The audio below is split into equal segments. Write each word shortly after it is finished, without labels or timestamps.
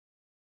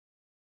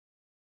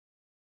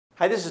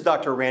Hi, this is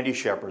Dr. Randy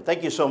Shepard.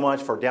 Thank you so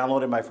much for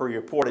downloading my free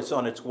report. It's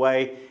on its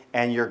way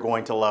and you're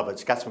going to love it.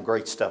 It's got some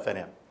great stuff in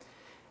it.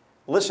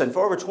 Listen,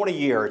 for over 20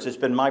 years, it's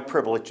been my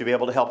privilege to be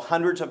able to help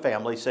hundreds of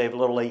families save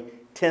literally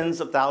tens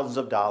of thousands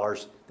of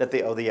dollars that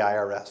they owe the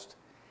IRS.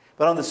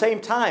 But on the same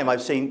time,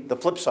 I've seen the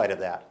flip side of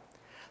that.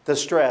 The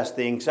stress,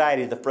 the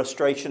anxiety, the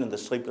frustration, and the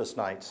sleepless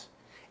nights.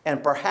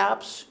 And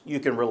perhaps you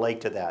can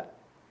relate to that.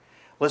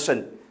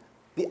 Listen,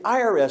 the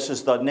IRS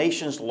is the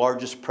nation's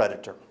largest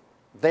predator.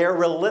 They are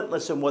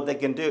relentless in what they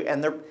can do,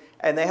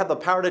 and they have the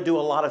power to do a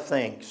lot of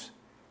things.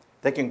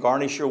 They can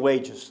garnish your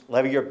wages,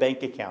 levy your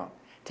bank account,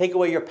 take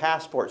away your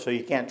passport so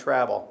you can't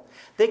travel.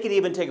 They can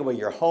even take away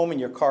your home and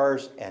your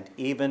cars and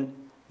even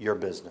your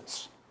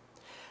business.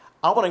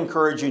 I want to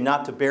encourage you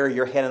not to bury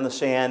your head in the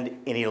sand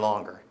any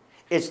longer.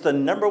 It's the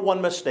 #1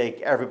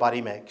 mistake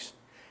everybody makes.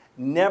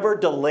 Never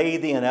delay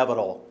the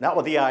inevitable, not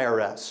with the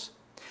IRS.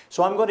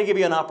 So I'm going to give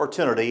you an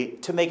opportunity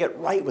to make it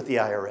right with the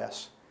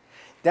IRS.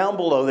 Down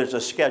below, there's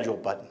a schedule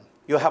button.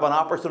 You'll have an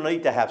opportunity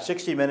to have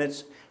 60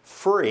 minutes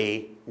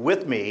free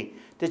with me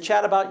to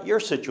chat about your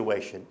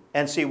situation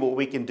and see what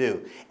we can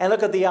do. And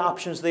look at the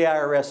options the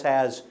IRS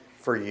has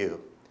for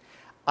you.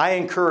 I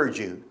encourage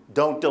you,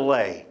 don't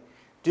delay.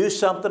 Do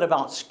something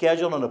about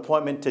scheduling an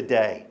appointment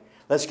today.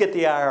 Let's get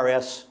the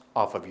IRS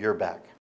off of your back.